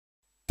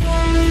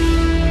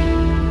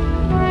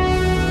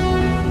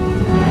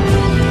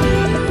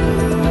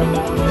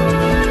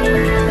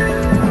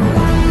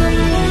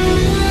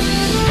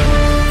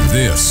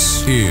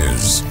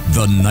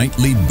The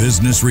Nightly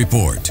Business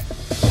Report.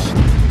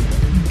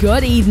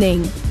 Good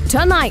evening.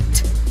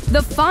 Tonight,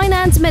 the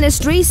Finance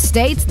Ministry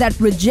states that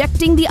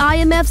rejecting the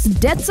IMF's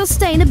debt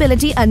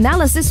sustainability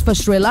analysis for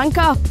Sri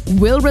Lanka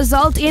will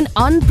result in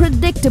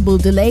unpredictable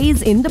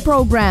delays in the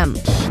program.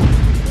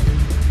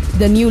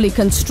 The newly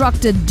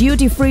constructed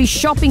duty-free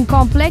shopping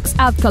complex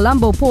at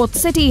Colombo Port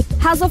City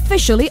has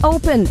officially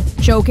opened,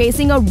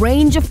 showcasing a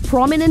range of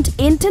prominent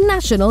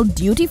international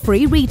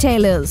duty-free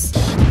retailers.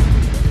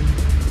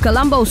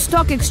 Colombo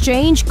Stock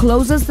Exchange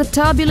closes the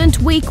turbulent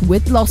week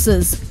with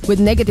losses, with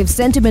negative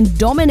sentiment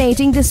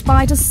dominating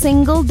despite a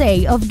single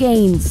day of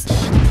gains.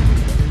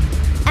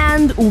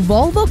 And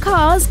Volvo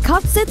Cars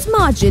cuts its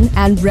margin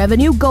and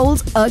revenue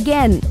goals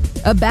again,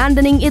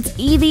 abandoning its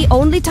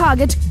EV-only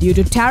target due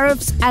to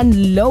tariffs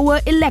and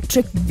lower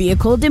electric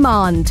vehicle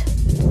demand.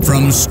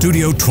 From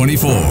Studio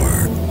 24,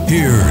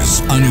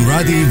 here's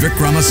Anuradhi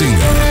Vikramasinghe.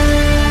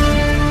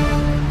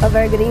 A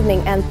very good evening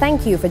and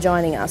thank you for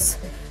joining us.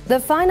 The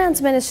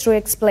Finance Ministry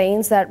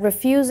explains that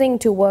refusing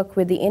to work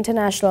with the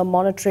International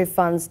Monetary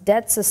Fund's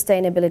debt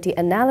sustainability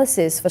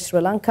analysis for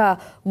Sri Lanka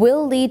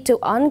will lead to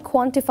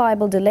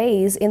unquantifiable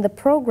delays in the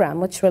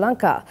program with Sri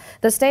Lanka.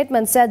 The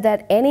statement said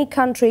that any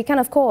country can,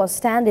 of course,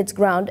 stand its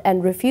ground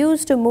and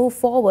refuse to move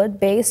forward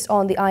based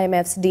on the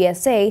IMF's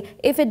DSA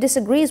if it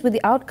disagrees with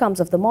the outcomes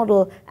of the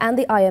model and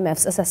the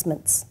IMF's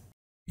assessments.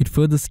 It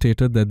further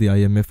stated that the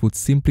IMF would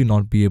simply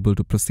not be able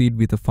to proceed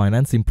with a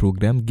financing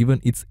program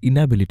given its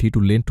inability to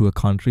lend to a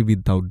country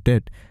without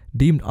debt,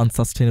 deemed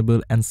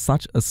unsustainable, and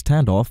such a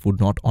standoff would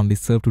not only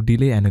serve to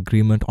delay an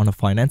agreement on a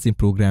financing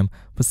program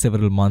for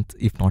several months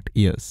if not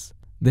years.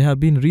 There have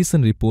been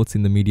recent reports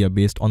in the media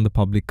based on the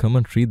public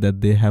commentary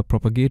that they have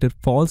propagated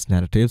false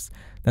narratives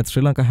that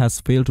Sri Lanka has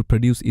failed to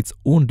produce its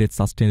own debt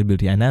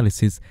sustainability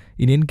analysis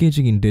in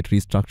engaging in debt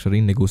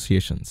restructuring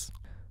negotiations.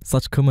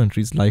 Such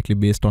commentary is likely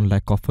based on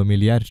lack of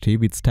familiarity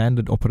with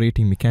standard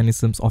operating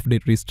mechanisms of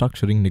debt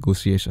restructuring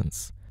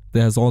negotiations.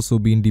 There has also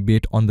been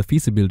debate on the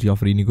feasibility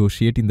of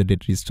renegotiating the debt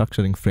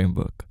restructuring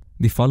framework.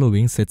 The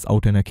following sets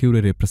out an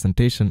accurate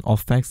representation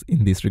of facts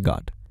in this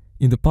regard.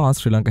 In the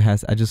past, Sri Lanka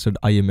has adjusted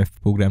IMF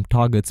program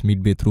targets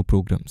midway through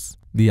programs.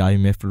 The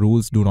IMF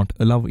rules do not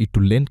allow it to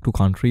lend to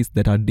countries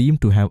that are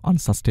deemed to have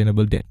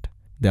unsustainable debt.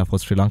 Therefore,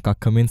 Sri Lanka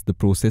commenced the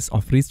process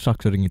of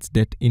restructuring its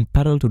debt in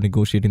parallel to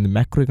negotiating the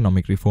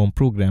macroeconomic reform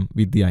program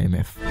with the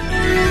IMF.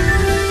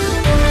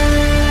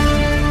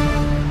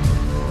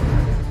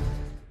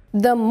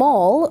 The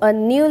Mall, a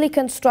newly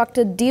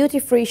constructed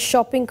duty-free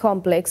shopping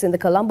complex in the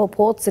Colombo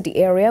Port City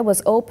area,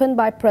 was opened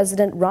by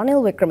President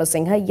Ranil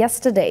Wickremesinghe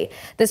yesterday.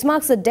 This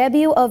marks the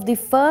debut of the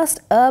first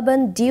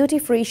urban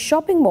duty-free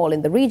shopping mall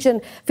in the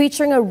region,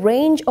 featuring a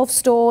range of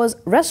stores,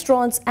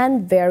 restaurants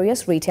and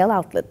various retail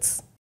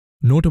outlets.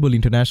 Notable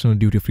international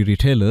duty-free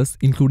retailers,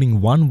 including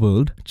One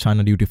World,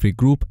 China Duty Free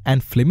Group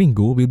and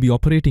Flamingo, will be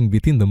operating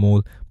within the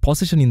mall,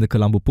 positioning the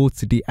Colombo Port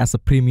City as a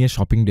premier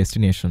shopping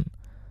destination.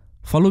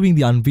 Following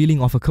the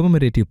unveiling of a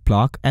commemorative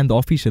plaque and the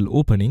official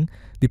opening,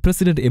 the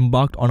President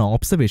embarked on an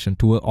observation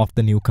tour of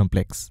the new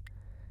complex.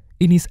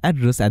 In his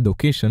address at the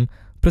occasion,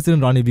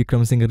 President Ranil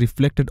Wickremesinghe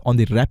reflected on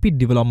the rapid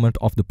development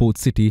of the port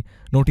city,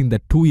 noting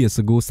that 2 years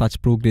ago such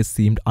progress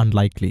seemed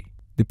unlikely.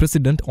 The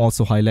President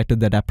also highlighted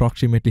that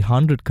approximately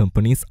 100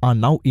 companies are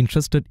now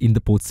interested in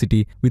the port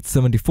city, with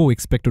 74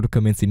 expected to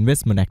commence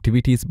investment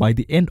activities by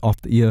the end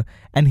of the year,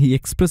 and he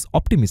expressed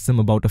optimism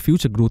about the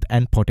future growth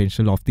and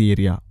potential of the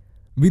area.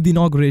 With the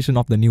inauguration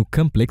of the new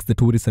complex, the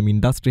tourism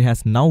industry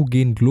has now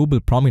gained global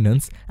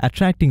prominence,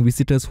 attracting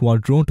visitors who are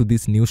drawn to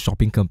this new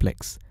shopping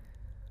complex.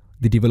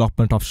 The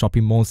development of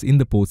shopping malls in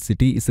the port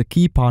city is a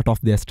key part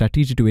of their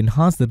strategy to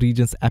enhance the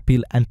region's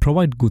appeal and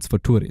provide goods for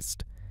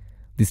tourists.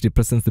 This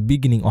represents the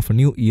beginning of a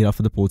new era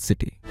for the port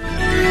city.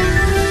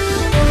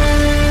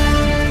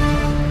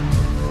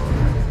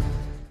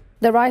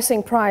 The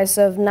rising price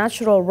of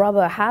natural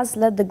rubber has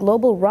led the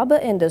global rubber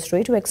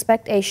industry to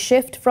expect a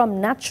shift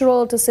from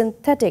natural to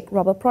synthetic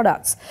rubber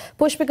products.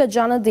 Pushpika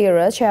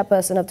Janadira,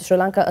 chairperson of the Sri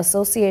Lanka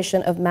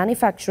Association of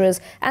Manufacturers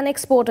and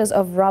Exporters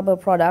of Rubber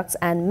Products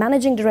and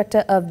managing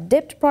director of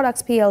Dipped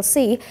Products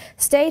PLC,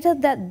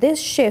 stated that this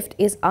shift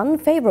is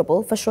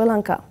unfavorable for Sri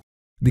Lanka.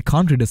 The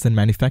country doesn't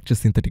manufacture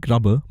synthetic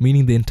rubber,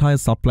 meaning the entire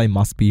supply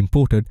must be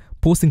imported,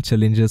 posing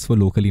challenges for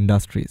local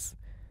industries.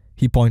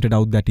 He pointed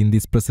out that in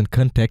this present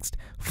context,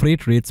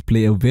 freight rates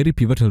play a very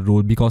pivotal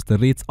role because the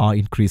rates are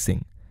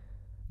increasing.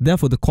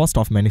 Therefore, the cost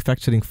of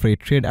manufacturing freight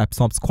trade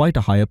absorbs quite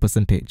a higher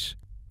percentage.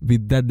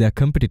 With that, their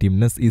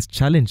competitiveness is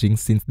challenging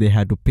since they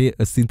had to pay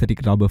a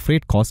synthetic rubber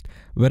freight cost,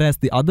 whereas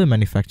the other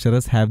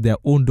manufacturers have their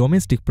own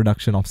domestic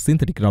production of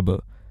synthetic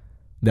rubber.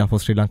 Therefore,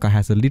 Sri Lanka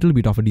has a little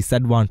bit of a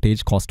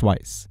disadvantage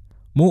cost-wise.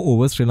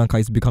 Moreover, Sri Lanka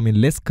is becoming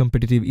less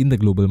competitive in the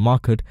global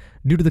market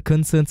due to the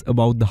concerns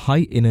about the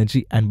high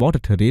energy and water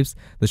tariffs,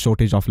 the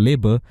shortage of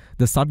labor,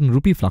 the sudden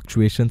rupee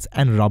fluctuations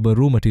and rubber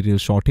raw material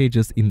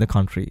shortages in the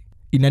country.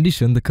 In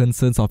addition, the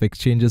concerns of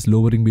exchanges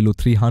lowering below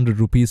 300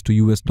 rupees to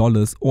US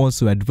dollars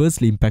also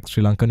adversely impact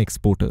Sri Lankan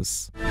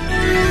exporters.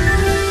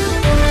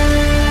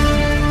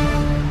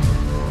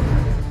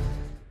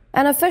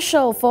 An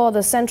official for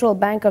the Central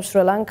Bank of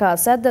Sri Lanka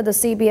said that the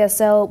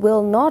CBSL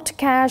will not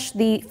cash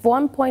the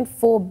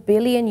 $1.4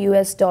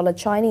 billion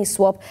Chinese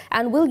swap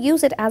and will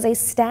use it as a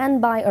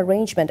standby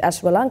arrangement as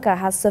Sri Lanka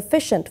has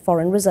sufficient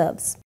foreign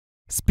reserves.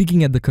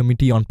 Speaking at the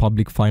Committee on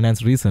Public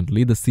Finance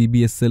recently, the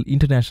CBSL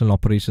International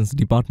Operations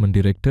Department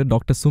Director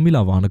Dr.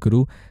 Sumila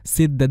Wanaguru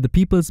said that the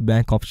People's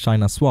Bank of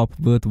China swap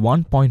worth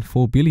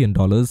 $1.4 billion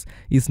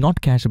is not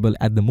cashable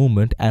at the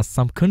moment as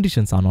some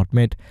conditions are not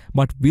met,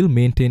 but will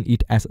maintain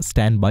it as a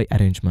standby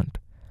arrangement.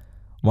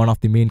 One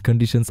of the main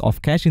conditions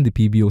of cashing the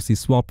PBOC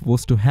swap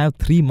was to have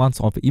 3 months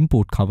of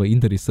import cover in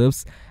the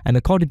reserves, and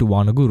according to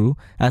Wanaguru,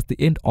 at the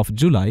end of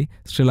July,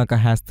 Sri Lanka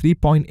has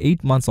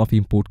 3.8 months of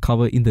import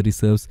cover in the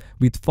reserves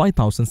with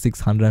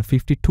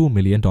 $5,652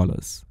 million.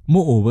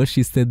 Moreover,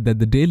 she said that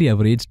the daily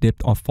average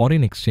depth of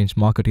foreign exchange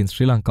market in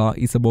Sri Lanka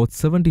is about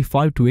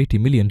 $75 to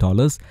 $80 million,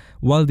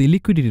 while the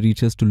liquidity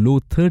reaches to low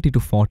 $30 to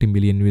 $40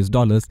 million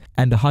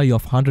and a high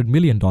of $100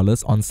 million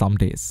on some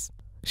days.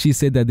 She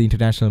said that the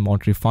International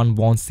Monetary Fund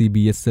wants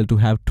CBSL to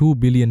have $2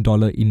 billion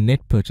in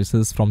net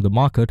purchases from the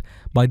market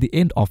by the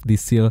end of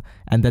this year,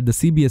 and that the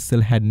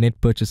CBSL had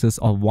net purchases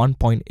of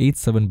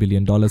 $1.87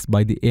 billion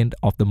by the end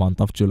of the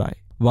month of July.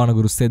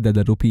 Wanaguru said that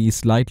the rupee is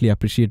slightly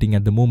appreciating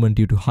at the moment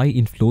due to high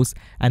inflows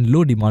and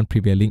low demand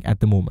prevailing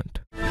at the moment.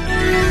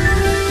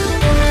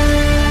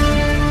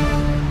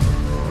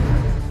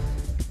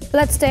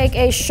 Let's take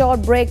a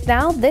short break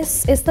now.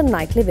 This is the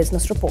Nightly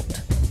Business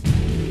Report.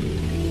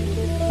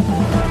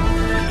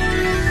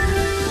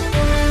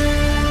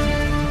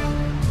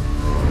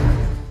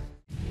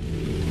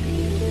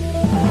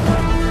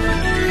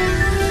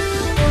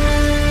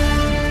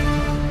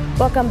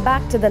 Welcome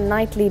back to the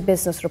Nightly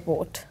Business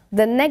Report.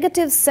 The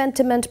negative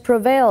sentiment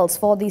prevails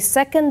for the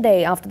second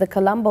day after the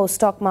Colombo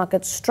stock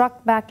market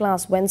struck back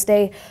last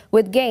Wednesday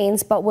with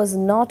gains but was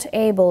not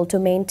able to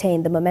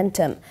maintain the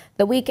momentum.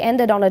 The week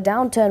ended on a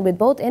downturn with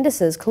both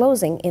indices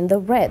closing in the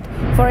red.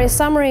 For a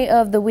summary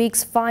of the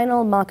week's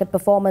final market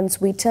performance,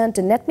 we turn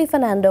to Netmi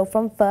Fernando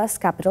from First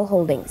Capital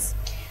Holdings.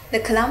 The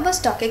Colombo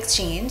Stock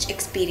Exchange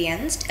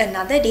experienced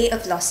another day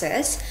of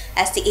losses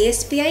as the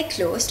ASPI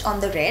closed on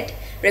the red,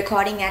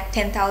 recording at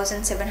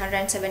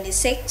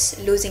 10,776,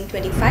 losing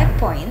 25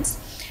 points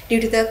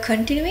due to the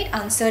continued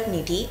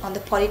uncertainty on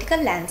the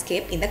political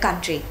landscape in the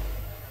country.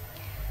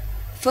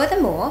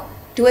 Furthermore,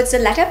 towards the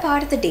latter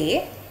part of the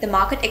day, the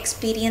market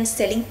experienced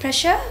selling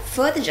pressure,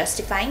 further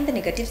justifying the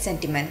negative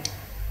sentiment.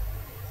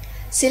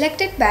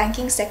 Selected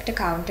banking sector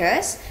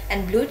counters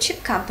and blue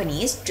chip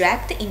companies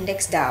dragged the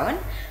index down,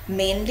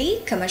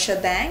 mainly Commercial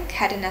Bank,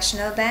 Hatter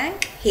National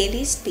Bank,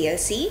 Haley's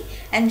PLC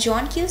and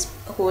John Kew's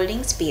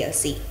Holdings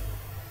PLC.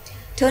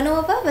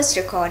 Turnover was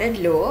recorded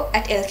low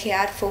at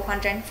LKR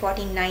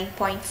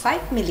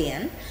 449.5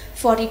 million,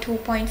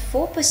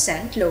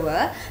 42.4%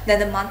 lower than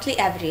the monthly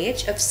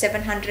average of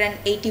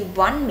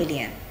 781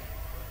 million.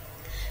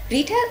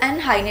 Retail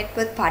and high net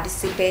worth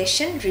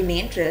participation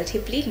remained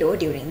relatively low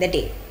during the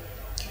day.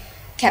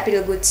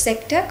 Capital goods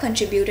sector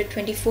contributed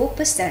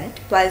 24%,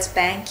 whilst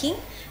banking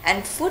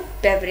and food,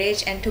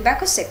 beverage and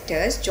tobacco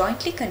sectors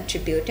jointly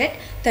contributed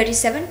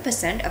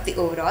 37% of the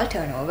overall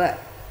turnover.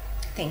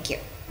 Thank you.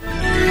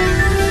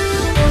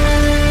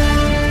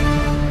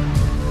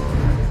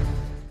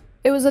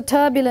 It was a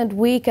turbulent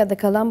week at the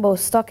Colombo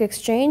Stock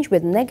Exchange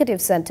with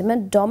negative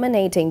sentiment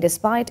dominating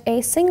despite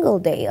a single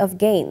day of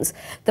gains.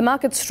 The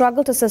market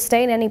struggled to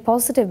sustain any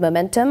positive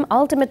momentum,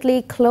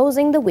 ultimately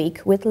closing the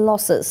week with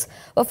losses.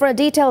 Well, for a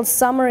detailed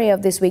summary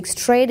of this week's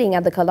trading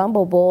at the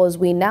Colombo Bourse,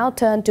 we now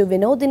turn to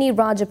Vinodini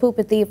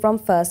Rajapupati from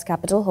First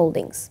Capital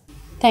Holdings.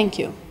 Thank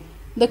you.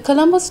 The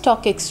Colombo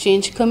Stock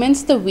Exchange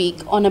commenced the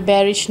week on a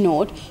bearish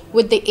note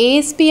with the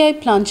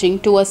ASPI plunging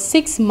to a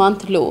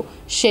 6-month low,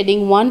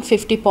 shedding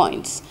 150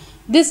 points.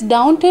 This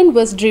downturn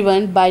was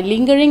driven by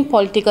lingering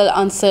political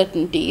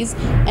uncertainties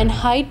and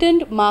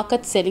heightened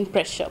market selling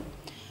pressure.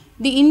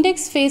 The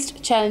index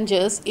faced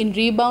challenges in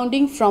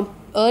rebounding from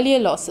earlier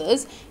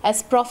losses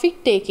as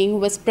profit-taking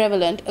was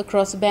prevalent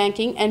across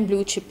banking and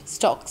blue-chip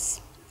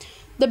stocks.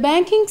 The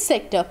banking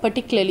sector,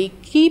 particularly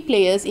key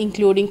players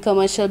including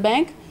Commercial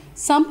Bank,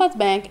 Sampath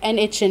Bank and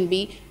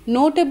HNB,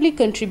 notably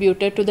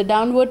contributed to the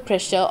downward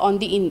pressure on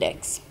the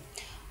index.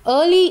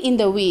 Early in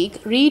the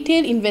week,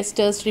 retail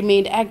investors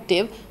remained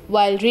active,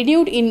 while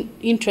renewed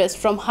interest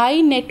from high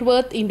net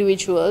worth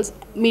individuals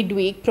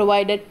midweek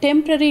provided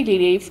temporary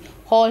relief,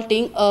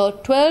 halting a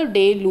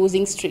 12-day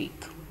losing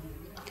streak.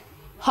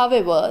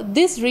 However,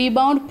 this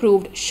rebound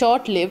proved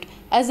short-lived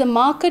as the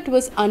market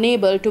was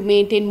unable to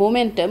maintain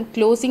momentum,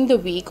 closing the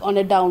week on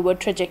a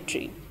downward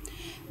trajectory.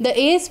 The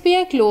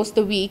ASPI closed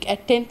the week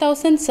at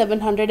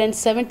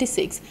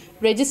 10,776,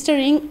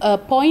 registering a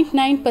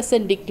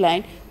 0.9%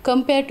 decline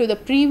compared to the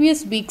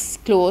previous week's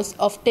close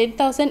of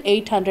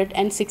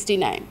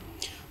 10,869.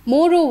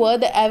 Moreover,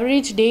 the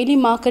average daily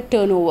market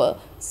turnover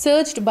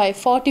surged by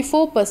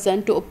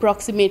 44% to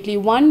approximately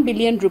 1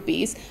 billion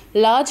rupees,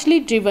 largely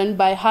driven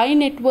by high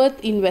net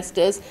worth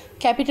investors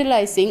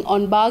capitalizing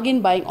on bargain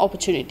buying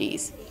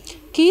opportunities.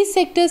 Key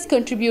sectors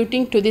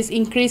contributing to this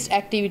increased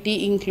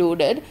activity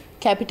included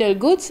capital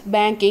goods,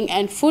 banking,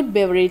 and food,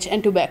 beverage,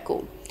 and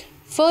tobacco.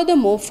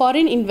 Furthermore,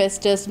 foreign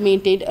investors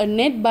maintained a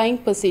net buying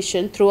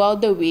position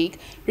throughout the week,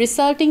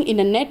 resulting in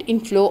a net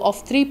inflow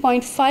of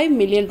 3.5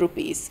 million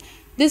rupees.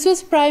 This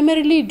was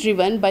primarily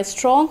driven by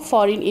strong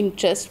foreign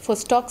interest for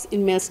stocks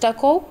in Melsta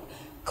Corp,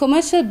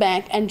 Commercial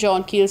Bank, and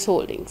John Keel's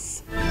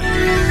Holdings.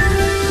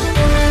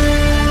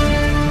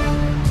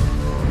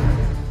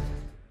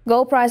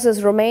 Gold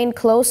prices remained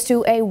close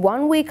to a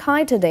one-week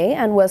high today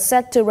and were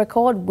set to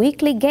record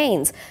weekly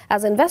gains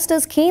as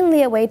investors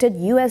keenly awaited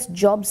U.S.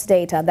 jobs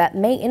data that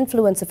may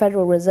influence the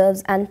Federal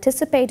Reserve's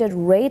anticipated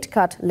rate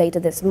cut later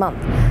this month.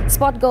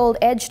 Spot gold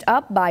edged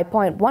up by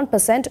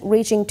 0.1%,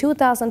 reaching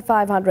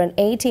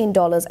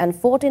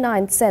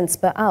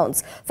 $2,518.49 per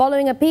ounce,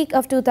 following a peak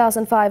of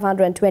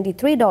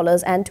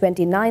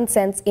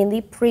 $2,523.29 in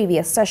the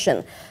previous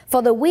session.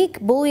 For the week,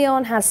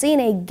 bullion has seen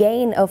a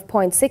gain of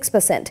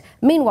 0.6%.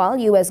 Meanwhile,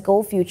 U.S.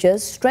 gold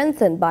futures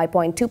strengthened by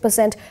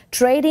 0.2%,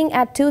 trading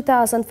at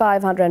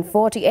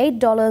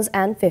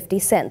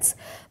 $2,548.50.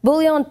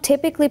 Bullion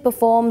typically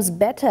performs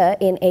better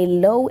in a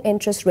low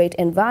interest rate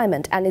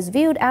environment and is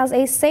viewed as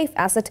a safe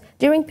asset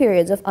during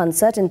periods of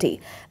uncertainty.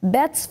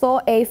 Bets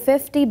for a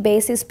 50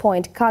 basis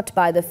point cut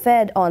by the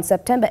Fed on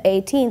September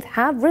 18th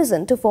have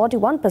risen to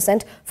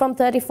 41% from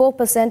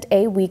 34%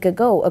 a week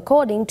ago,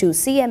 according to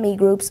CME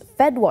Group's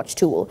FedWatch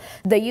tool.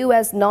 The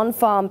U.S.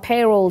 non-farm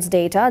payrolls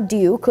data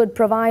due could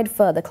provide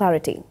further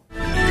clarity.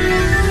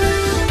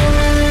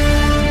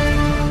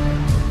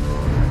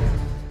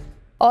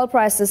 Oil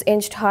prices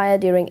inched higher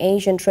during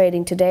Asian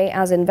trading today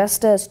as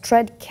investors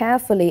tread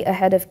carefully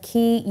ahead of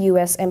key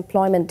U.S.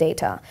 employment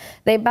data.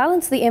 They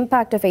balance the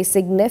impact of a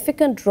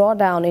significant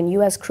drawdown in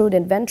U.S. crude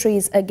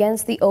inventories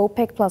against the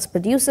OPEC Plus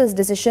producers'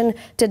 decision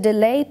to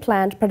delay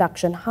planned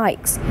production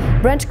hikes.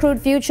 Brent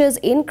crude futures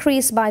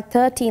increased by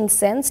 13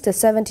 cents to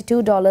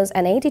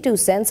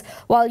 $72.82,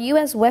 while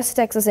U.S. West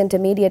Texas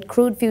Intermediate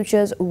crude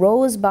futures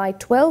rose by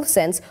 12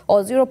 cents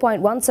or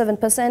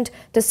 0.17%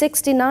 to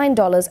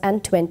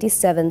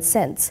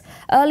 $69.27.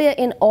 Earlier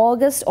in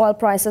August, oil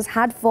prices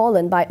had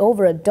fallen by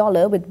over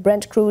 $1, with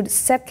Brent crude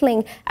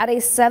settling at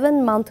a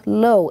 7-month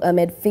low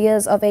amid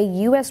fears of a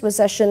U.S.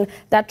 recession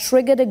that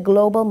triggered a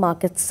global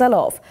market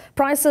sell-off.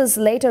 Prices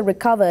later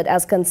recovered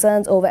as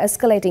concerns over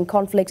escalating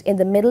conflict in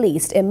the Middle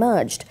East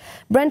emerged.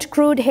 Brent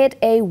crude hit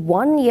a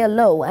 1-year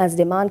low as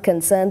demand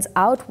concerns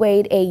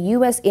outweighed a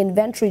U.S.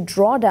 inventory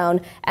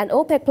drawdown and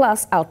OPEC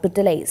Plus output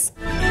delays.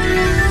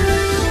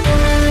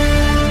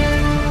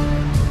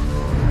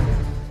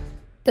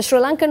 The Sri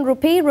Lankan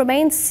rupee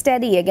remains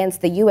steady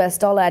against the US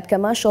dollar at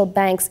commercial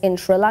banks in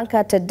Sri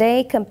Lanka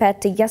today compared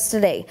to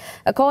yesterday.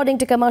 According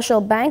to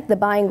Commercial Bank, the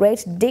buying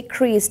rate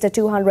decreased to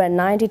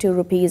 292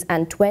 rupees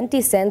and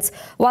 20 cents,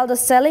 while the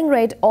selling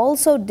rate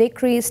also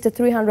decreased to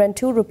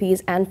 302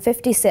 rupees and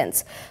 50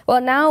 cents. Well,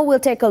 now we'll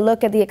take a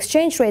look at the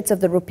exchange rates of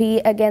the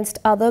rupee against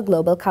other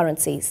global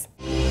currencies.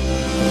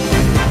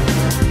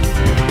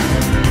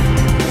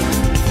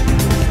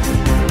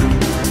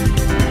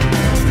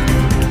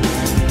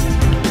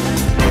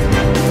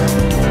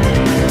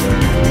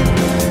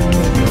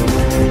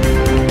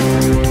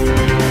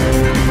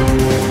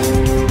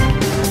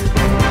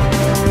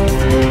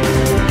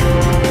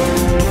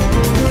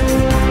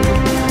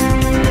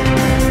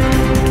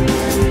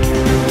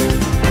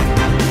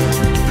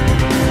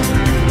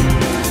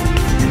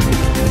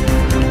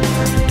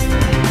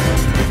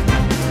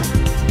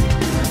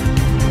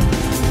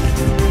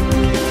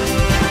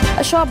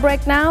 Short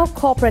break now.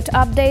 Corporate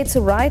updates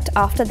right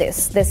after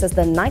this. This is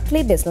the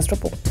Nightly Business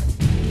Report.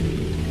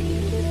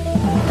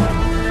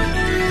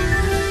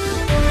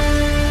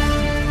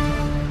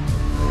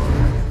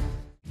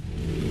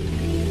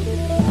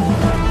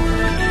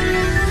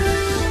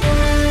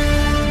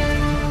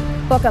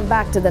 Welcome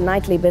back to the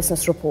Nightly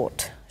Business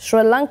Report.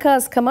 Sri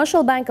Lanka's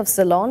Commercial Bank of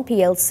Ceylon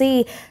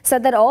PLC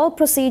said that all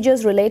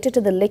procedures related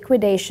to the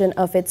liquidation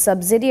of its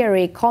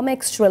subsidiary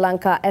Comex Sri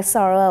Lanka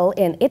SRL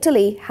in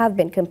Italy have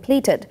been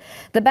completed.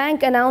 The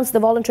bank announced the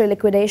voluntary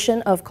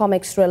liquidation of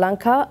Comex Sri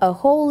Lanka, a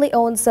wholly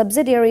owned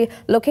subsidiary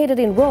located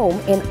in Rome,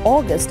 in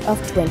August of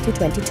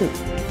 2022.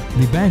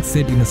 The bank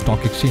said in a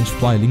stock exchange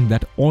filing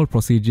that all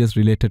procedures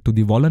related to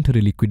the voluntary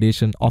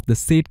liquidation of the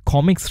said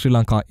Comex Sri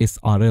Lanka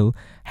SRL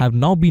have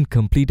now been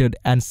completed,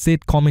 and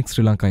said Comex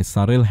Sri Lanka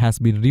SRL has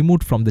been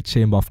removed from the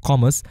Chamber of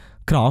Commerce,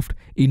 Craft,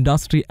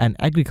 Industry and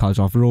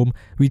Agriculture of Rome,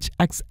 which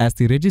acts as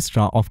the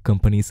registrar of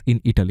companies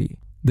in Italy.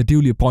 The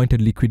duly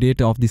appointed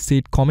liquidator of the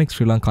said Comex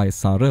Sri Lanka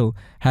SRL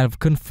have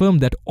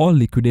confirmed that all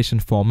liquidation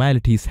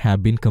formalities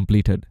have been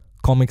completed.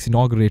 Comex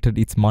inaugurated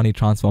its money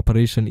transfer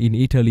operation in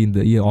Italy in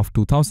the year of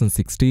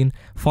 2016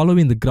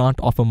 following the grant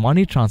of a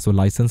money transfer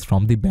license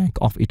from the Bank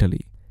of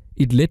Italy.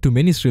 It led to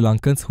many Sri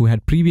Lankans who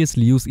had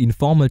previously used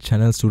informal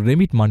channels to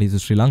remit money to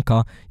Sri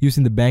Lanka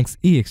using the bank's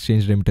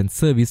e-exchange remittance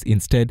service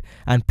instead,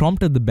 and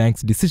prompted the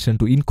bank's decision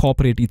to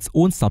incorporate its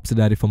own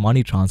subsidiary for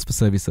money transfer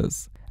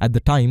services. At the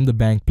time, the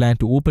bank planned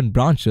to open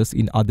branches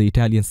in other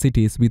Italian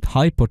cities with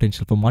high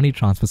potential for money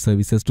transfer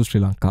services to Sri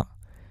Lanka.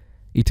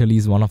 Italy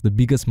is one of the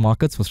biggest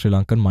markets for Sri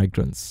Lankan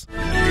migrants.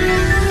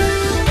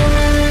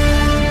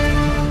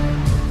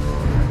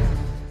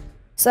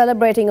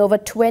 Celebrating over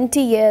 20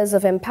 years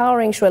of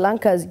empowering Sri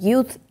Lanka's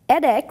youth,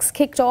 edX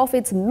kicked off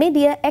its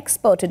Mid-Year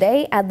Expo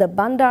today at the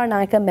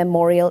Bandaranaike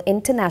Memorial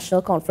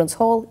International Conference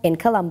Hall in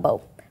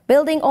Colombo.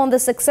 Building on the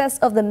success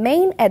of the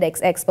main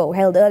edX Expo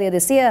held earlier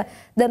this year,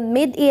 the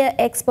Mid-Year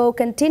Expo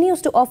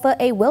continues to offer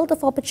a wealth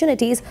of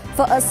opportunities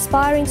for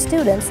aspiring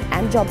students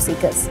and job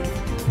seekers.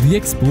 The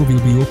expo will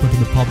be open to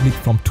the public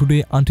from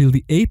today until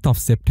the 8th of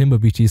September,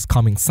 which is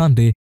coming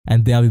Sunday,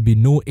 and there will be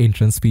no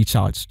entrance fee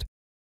charged.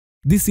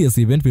 This year's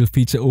event will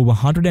feature over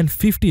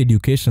 150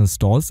 educational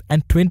stalls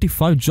and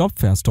 25 job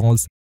fair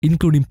stalls,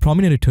 including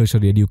prominent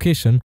tertiary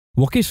education,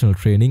 vocational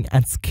training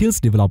and skills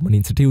development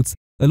institutes,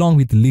 along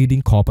with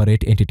leading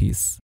corporate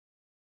entities.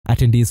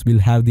 Attendees will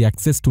have the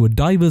access to a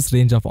diverse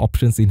range of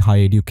options in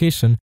higher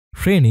education,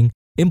 training,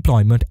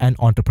 employment and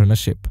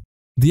entrepreneurship.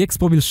 The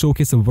expo will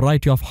showcase a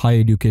variety of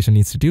higher education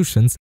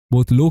institutions,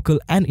 both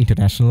local and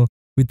international,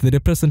 with the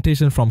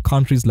representation from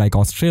countries like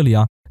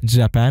Australia,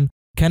 Japan,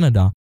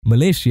 Canada,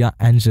 Malaysia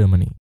and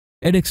Germany.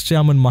 edX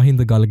Chairman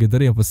Mahinda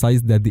Galagedara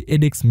emphasized that the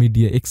edX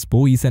Mid-Year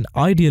Expo is an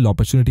ideal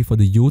opportunity for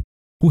the youth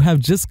who have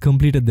just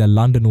completed their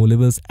London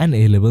O-levels and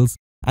A-levels,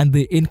 and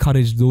they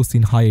encourage those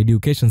in higher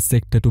education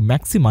sector to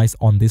maximize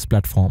on this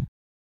platform.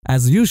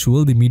 As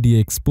usual, the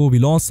Mid-Year Expo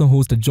will also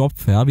host a job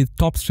fair with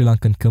top Sri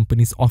Lankan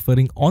companies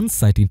offering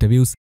on-site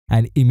interviews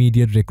and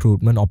immediate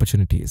recruitment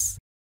opportunities.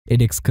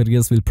 edX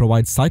Careers will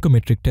provide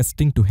psychometric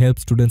testing to help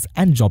students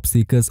and job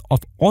seekers of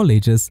all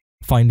ages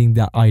finding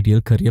their ideal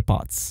career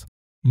paths.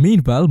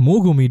 Meanwhile,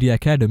 Mogo Media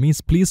Academy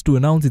is pleased to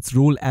announce its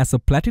role as a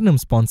platinum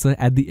sponsor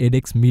at the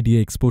edX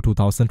Mid-Year Expo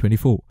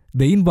 2024.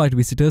 They invite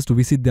visitors to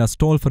visit their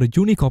stall for a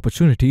unique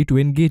opportunity to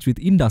engage with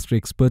industry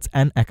experts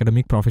and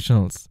academic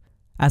professionals.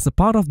 As a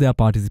part of their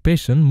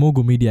participation,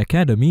 Mogo Media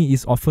Academy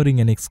is offering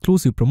an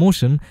exclusive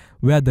promotion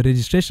where the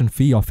registration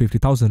fee of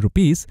 50,000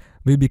 rupees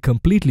will be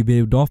completely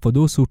waived off for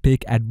those who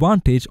take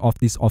advantage of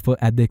this offer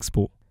at the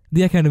expo.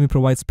 The Academy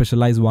provides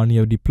specialized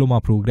one-year diploma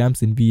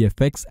programs in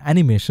VFX,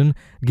 animation,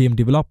 game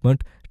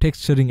development,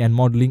 texturing and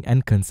modeling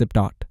and concept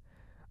art.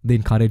 They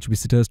encourage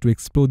visitors to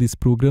explore these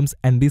programs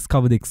and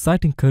discover the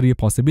exciting career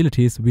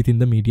possibilities within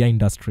the media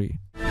industry.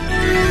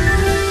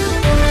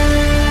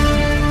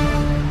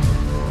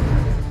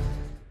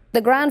 The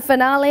grand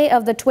finale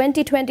of the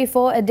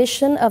 2024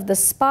 edition of the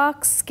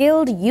Spark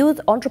Skilled Youth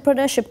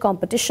Entrepreneurship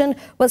Competition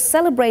was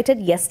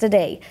celebrated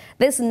yesterday.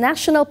 This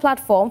national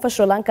platform for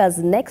Sri Lanka's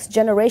next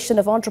generation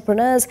of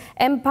entrepreneurs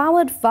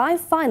empowered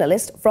 5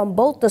 finalists from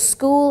both the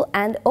school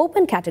and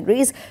open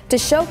categories to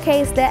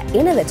showcase their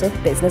innovative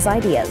business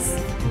ideas.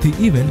 The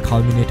event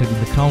culminated in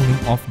the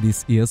crowning of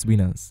this year's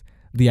winners.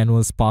 The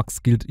annual Spark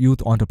Skilled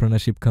Youth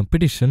Entrepreneurship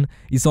Competition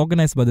is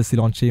organized by the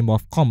Ceylon Chamber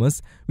of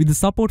Commerce with the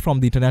support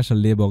from the International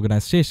Labour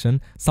Organization,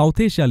 South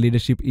Asia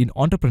Leadership in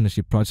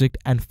Entrepreneurship Project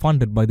and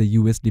funded by the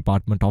US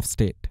Department of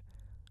State.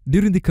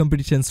 During the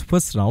competition's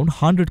first round,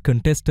 100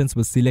 contestants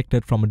were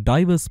selected from a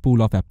diverse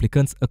pool of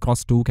applicants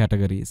across 2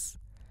 categories.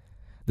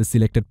 The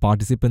selected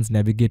participants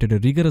navigated a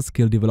rigorous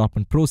skill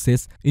development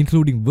process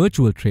including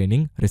virtual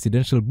training,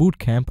 residential boot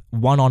camp,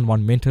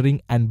 one-on-one mentoring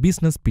and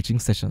business pitching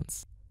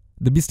sessions.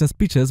 The business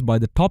pitches by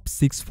the top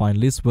 6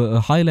 finalists were a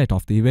highlight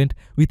of the event,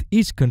 with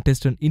each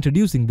contestant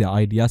introducing their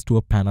ideas to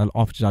a panel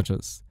of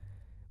judges.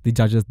 The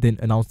judges then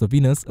announced the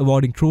winners,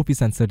 awarding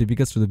trophies and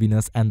certificates to the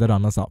winners and the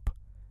runners-up.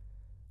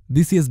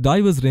 This year's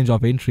diverse range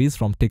of entries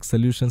from tech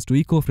solutions to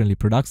eco-friendly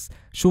products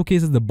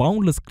showcases the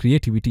boundless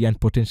creativity and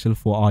potential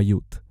for our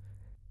youth.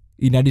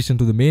 In addition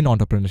to the main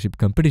entrepreneurship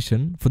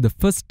competition, for the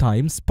first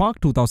time,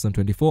 Spark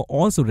 2024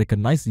 also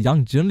recognized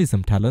young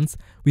journalism talents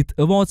with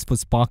awards for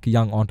Spark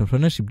Young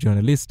Entrepreneurship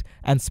Journalist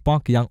and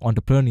Spark Young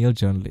Entrepreneurial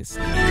Journalist.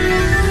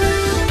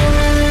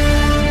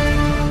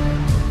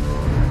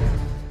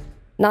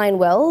 Nine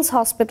Wells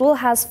Hospital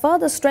has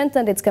further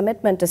strengthened its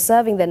commitment to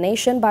serving the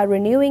nation by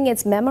renewing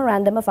its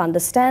Memorandum of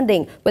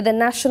Understanding with the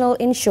National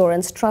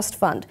Insurance Trust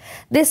Fund.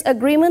 This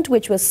agreement,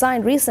 which was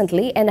signed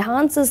recently,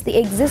 enhances the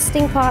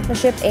existing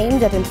partnership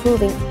aimed at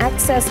improving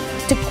access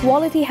to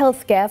quality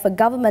healthcare for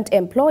government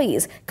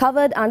employees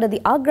covered under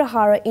the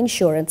Agrahara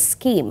Insurance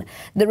Scheme.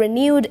 The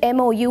renewed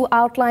MOU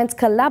outlines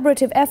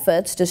collaborative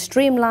efforts to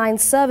streamline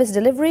service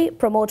delivery,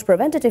 promote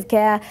preventative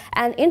care,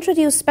 and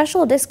introduce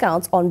special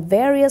discounts on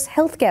various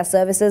healthcare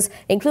services,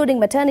 including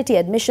maternity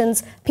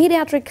admissions,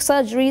 pediatric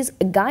surgeries,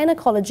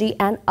 gynecology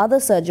and other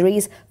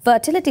surgeries,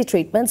 fertility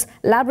treatments,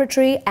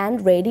 laboratory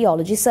and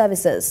radiology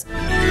services.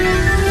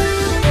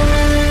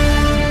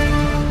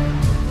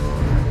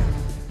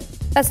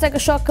 Let's take a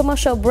short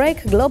commercial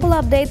break. Global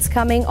updates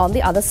coming on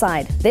the other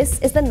side.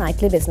 This is the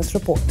Nightly Business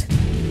Report.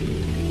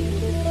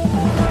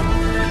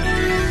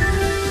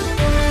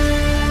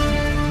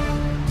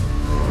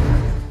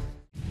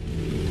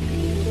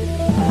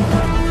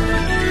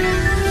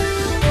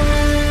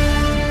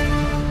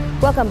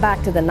 Welcome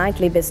back to the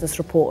Nightly Business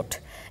Report.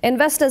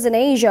 Investors in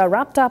Asia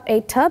wrapped up a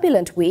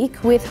turbulent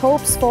week with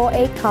hopes for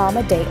a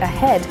calmer day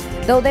ahead,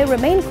 though they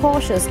remain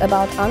cautious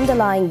about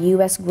underlying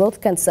U.S. growth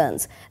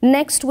concerns.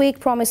 Next week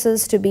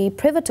promises to be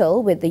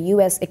pivotal, with the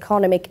U.S.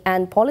 economic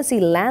and policy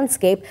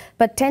landscape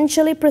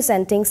potentially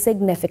presenting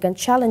significant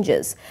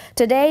challenges.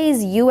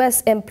 Today's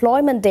U.S.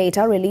 employment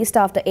data released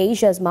after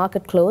Asia's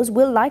market close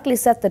will likely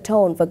set the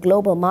tone for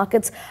global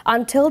markets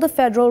until the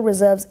Federal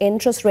Reserve's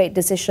interest rate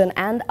decision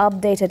and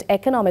updated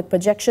economic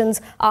projections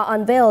are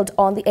unveiled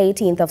on the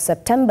 18th of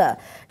September.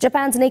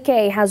 Japan's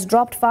Nikkei has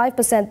dropped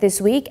 5% this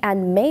week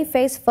and may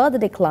face further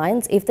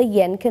declines if the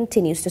yen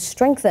continues to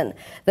strengthen.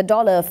 The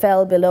dollar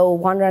fell below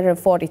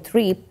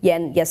 143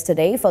 yen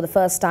yesterday for the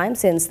first time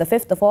since the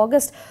 5th of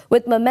August,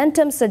 with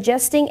momentum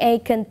suggesting a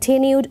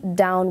continued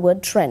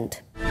downward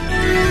trend.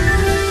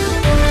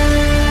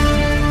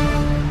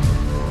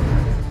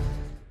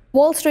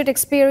 Wall Street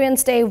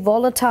experienced a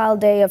volatile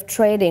day of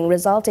trading,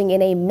 resulting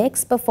in a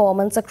mixed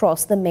performance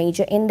across the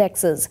major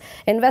indexes.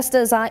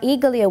 Investors are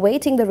eagerly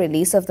awaiting the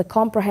release of the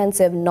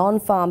comprehensive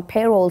non-farm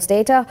payrolls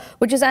data,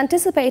 which is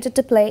anticipated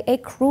to play a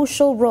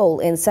crucial role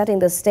in setting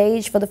the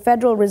stage for the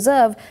Federal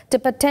Reserve to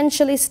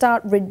potentially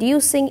start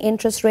reducing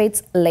interest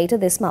rates later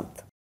this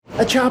month.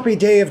 A choppy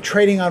day of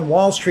trading on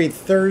Wall Street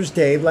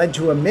Thursday led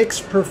to a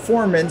mixed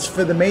performance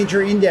for the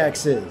major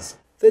indexes.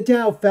 The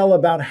Dow fell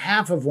about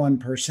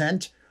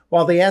 0.5%,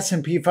 while the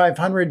S&P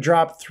 500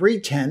 dropped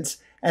 0.3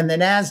 and the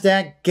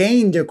Nasdaq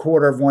gained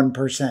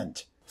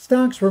 0.25%.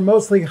 Stocks were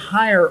mostly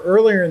higher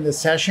earlier in the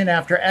session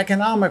after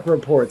economic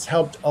reports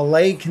helped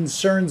allay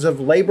concerns of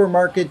labor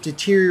market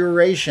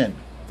deterioration.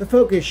 The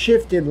focus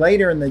shifted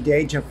later in the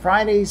day to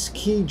Friday's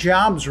key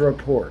jobs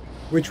report,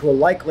 which will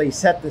likely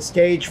set the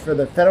stage for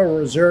the Federal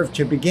Reserve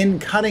to begin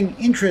cutting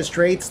interest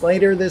rates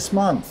later this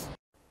month.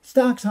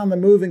 Stocks on the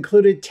move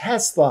included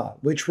Tesla,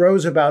 which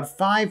rose about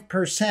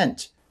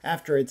 5%.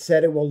 After it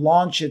said it will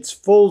launch its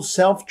full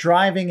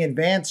self-driving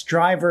advanced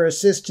driver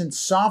assistance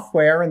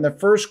software in the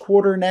first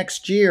quarter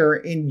next year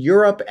in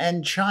Europe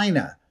and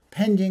China,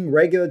 pending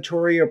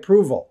regulatory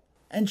approval.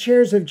 And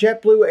shares of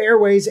JetBlue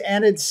Airways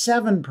added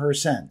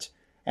 7%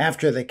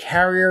 after the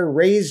carrier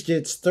raised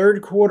its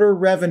third quarter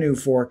revenue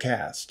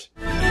forecast.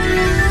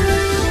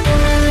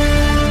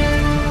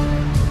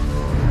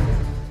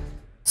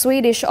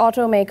 Swedish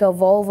automaker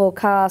Volvo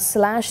Cars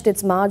slashed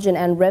its margin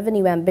and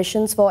revenue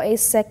ambitions for a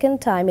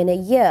second time in a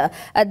year,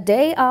 a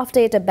day after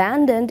it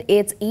abandoned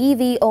its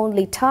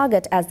EV-only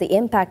target as the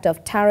impact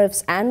of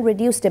tariffs and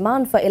reduced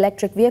demand for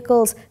electric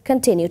vehicles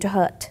continue to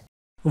hurt.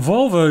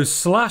 Volvo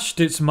slashed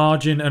its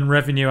margin and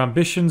revenue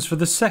ambitions for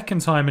the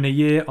second time in a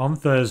year on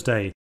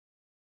Thursday.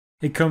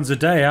 It comes a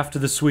day after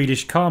the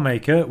Swedish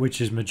carmaker, which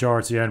is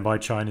majority owned by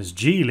China's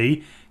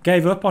Geely,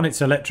 gave up on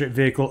its electric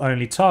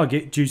vehicle-only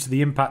target due to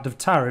the impact of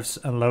tariffs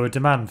and lower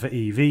demand for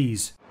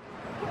EVs.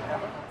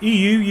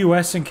 EU,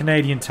 US and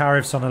Canadian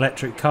tariffs on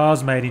electric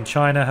cars made in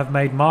China have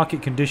made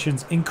market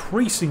conditions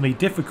increasingly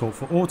difficult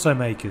for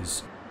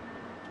automakers.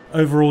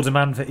 Overall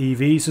demand for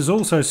EVs has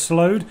also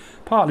slowed,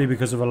 partly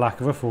because of a lack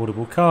of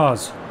affordable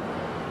cars.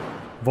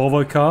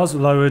 Volvo Cars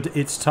lowered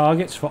its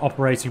targets for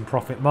operating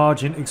profit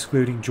margin,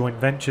 excluding joint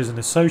ventures and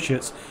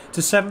associates, to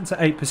 7 to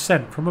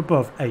 8% from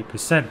above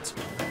 8%.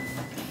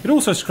 It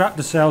also scrapped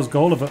a sales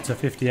goal of up to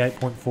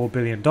 $58.4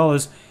 billion,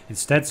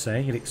 instead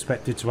saying it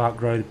expected to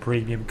outgrow the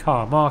premium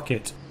car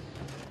market.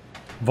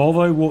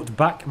 Volvo walked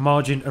back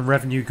margin and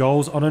revenue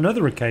goals on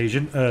another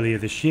occasion earlier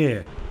this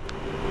year.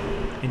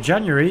 In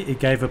January, it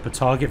gave up a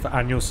target for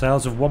annual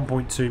sales of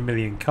 1.2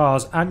 million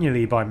cars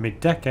annually by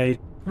mid-decade,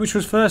 which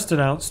was first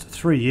announced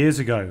 3 years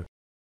ago.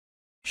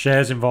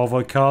 Shares in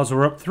Volvo Cars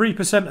were up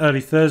 3% early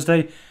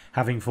Thursday,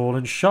 having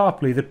fallen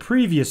sharply the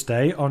previous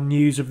day on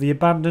news of the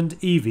abandoned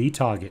EV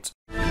target.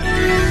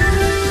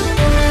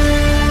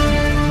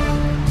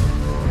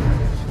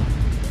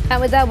 And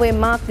with that, we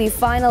mark the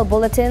final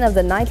bulletin of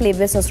the Nightly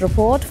Business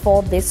Report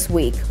for this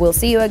week. We'll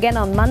see you again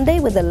on Monday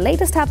with the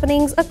latest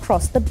happenings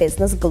across the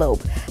business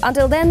globe.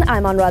 Until then,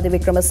 I'm Anuradhi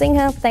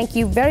Vikramasinghe. Thank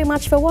you very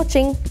much for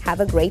watching. Have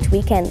a great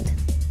weekend.